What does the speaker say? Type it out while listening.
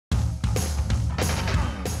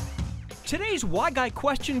Today's Why Guy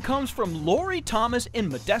question comes from Lori Thomas in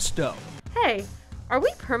Modesto. Hey, are we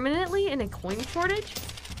permanently in a coin shortage?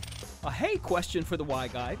 A hey question for the Why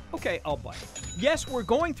Guy. Okay, I'll bite. Yes, we're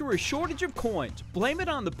going through a shortage of coins. Blame it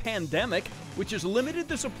on the pandemic, which has limited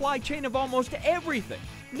the supply chain of almost everything.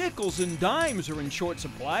 Nickels and dimes are in short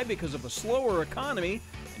supply because of a slower economy,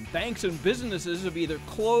 and banks and businesses have either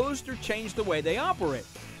closed or changed the way they operate.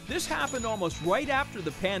 This happened almost right after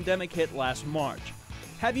the pandemic hit last March.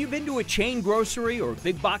 Have you been to a chain grocery or a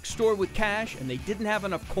big box store with cash and they didn't have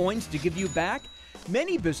enough coins to give you back?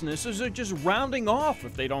 Many businesses are just rounding off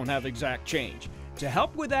if they don't have exact change. To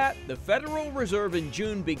help with that, the Federal Reserve in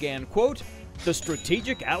June began, quote, the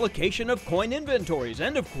strategic allocation of coin inventories,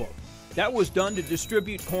 end of quote. That was done to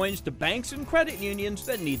distribute coins to banks and credit unions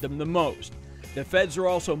that need them the most. The feds are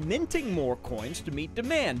also minting more coins to meet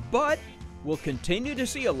demand, but we'll continue to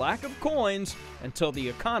see a lack of coins until the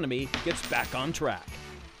economy gets back on track.